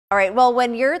All right, well,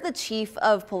 when you're the chief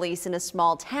of police in a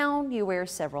small town, you wear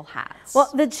several hats. Well,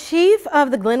 the chief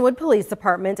of the Glenwood Police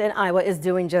Department in Iowa is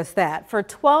doing just that. For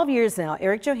 12 years now,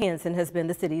 Johansen has been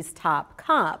the city's top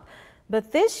cop.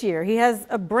 But this year, he has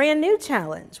a brand new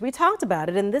challenge. We talked about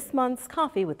it in this month's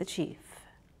Coffee with the Chief.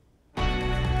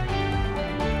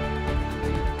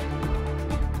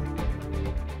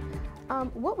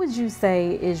 What would you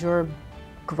say is your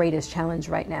greatest challenge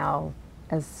right now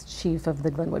as chief of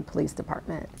the Glenwood Police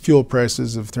Department? Fuel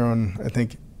prices have thrown, I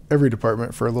think, every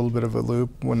department for a little bit of a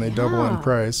loop when they double in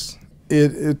price.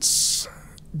 It's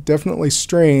definitely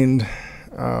strained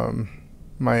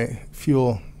my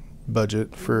fuel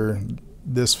budget for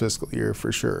this fiscal year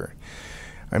for sure.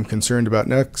 I'm concerned about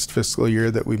next fiscal year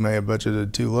that we may have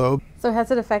budgeted too low. So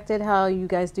has it affected how you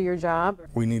guys do your job?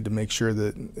 We need to make sure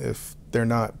that if they're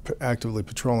not actively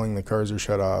patrolling, the cars are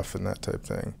shut off and that type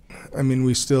thing. I mean,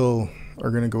 we still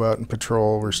are going to go out and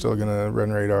patrol. We're still going to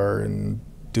run radar and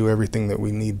do everything that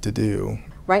we need to do.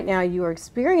 Right now you are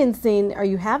experiencing, or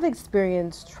you have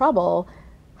experienced trouble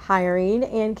hiring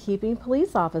and keeping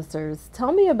police officers.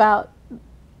 Tell me about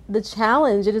the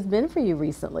challenge it has been for you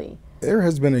recently. There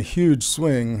has been a huge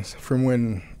swing from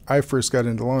when I first got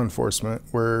into law enforcement,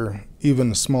 where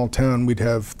even a small town we'd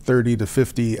have 30 to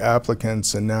 50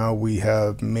 applicants, and now we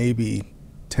have maybe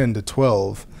 10 to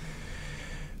 12,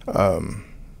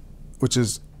 which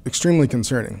is extremely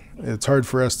concerning. It's hard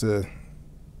for us to,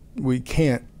 we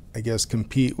can't, I guess,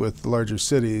 compete with the larger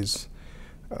cities.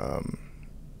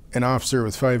 An officer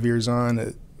with 5 years on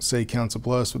at, say, Council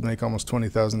Bluffs would make almost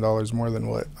 $20,000 more than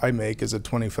what I make as a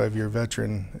 25-year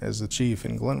veteran as the chief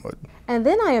in Glenwood. And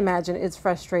then I imagine it's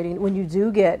frustrating when you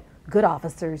do get good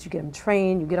officers, you get them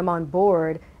trained, you get them on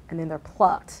board, and then they're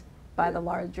plucked by the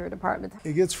larger departments.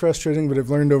 It gets frustrating, but I've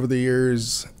learned over the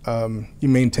years you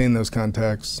maintain those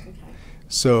contacts. Okay.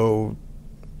 So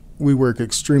we work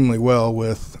extremely well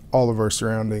with all of our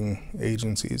surrounding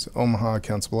agencies, Omaha,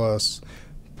 Council Bluffs,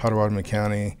 Pottawatomie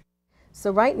County. So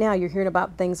right now you're hearing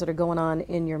about things that are going on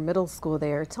in your middle school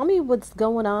there. Tell me what's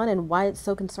going on and why it's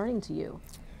so concerning to you.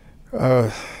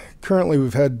 Currently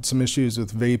we've had some issues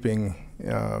with vaping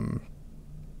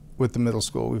with the middle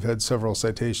school. We've had several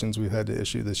citations we've had to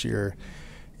issue this year,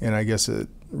 and I guess it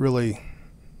really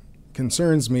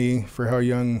concerns me for how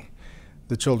young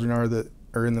the children are that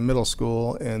are in the middle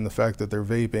school, and the fact that they're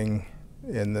vaping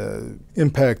and the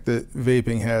impact that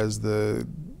vaping has, the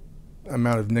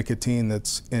amount of nicotine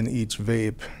that's in each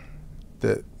vape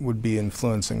that would be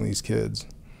influencing these kids.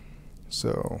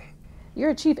 So you're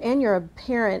a chief and you're a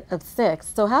parent of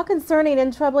 6. So how concerning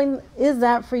and troubling is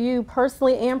that for you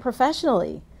personally and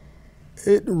professionally?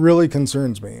 It really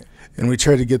concerns me. And we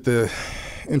try to get the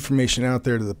information out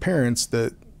there to the parents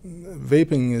that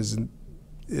vaping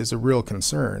is a real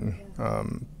concern.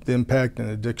 The impact and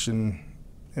addiction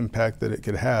impact that it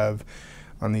could have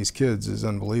on these kids is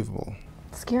unbelievable.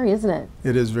 Scary, isn't it?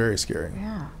 It is very scary.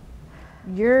 Yeah.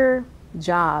 Your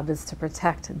job is to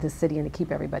protect the city and to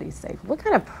keep everybody safe. What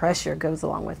kind of pressure goes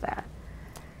along with that?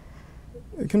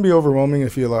 It can be overwhelming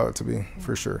if you allow it to be,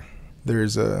 for sure.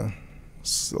 There's a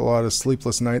lot of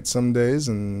sleepless nights some days,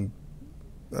 and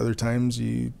other times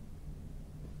you're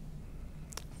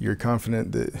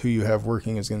confident that who you have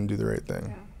working is going to do the right thing.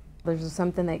 Yeah. There's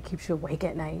something that keeps you awake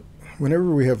at night.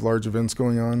 Whenever we have large events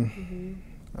going on,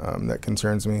 that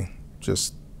concerns me.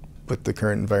 Just with the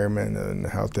current environment and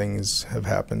how things have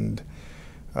happened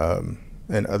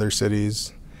in other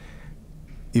cities.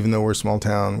 Even though we're a small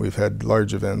town, we've had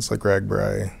large events like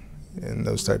Ragbri and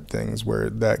those type of things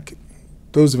where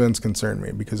those events concern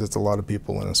me because it's a lot of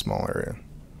people in a small area.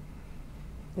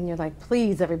 And you're like,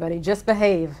 please everybody, just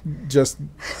behave. Just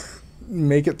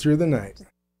make it through the night.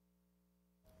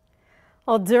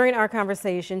 Well, during our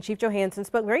conversation, Chief Johansen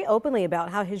spoke very openly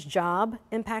about how his job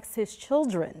impacts his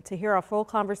children. To hear our full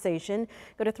conversation,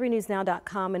 go to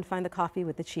 3newsnow.com and find the Coffee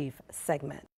with the Chief segment.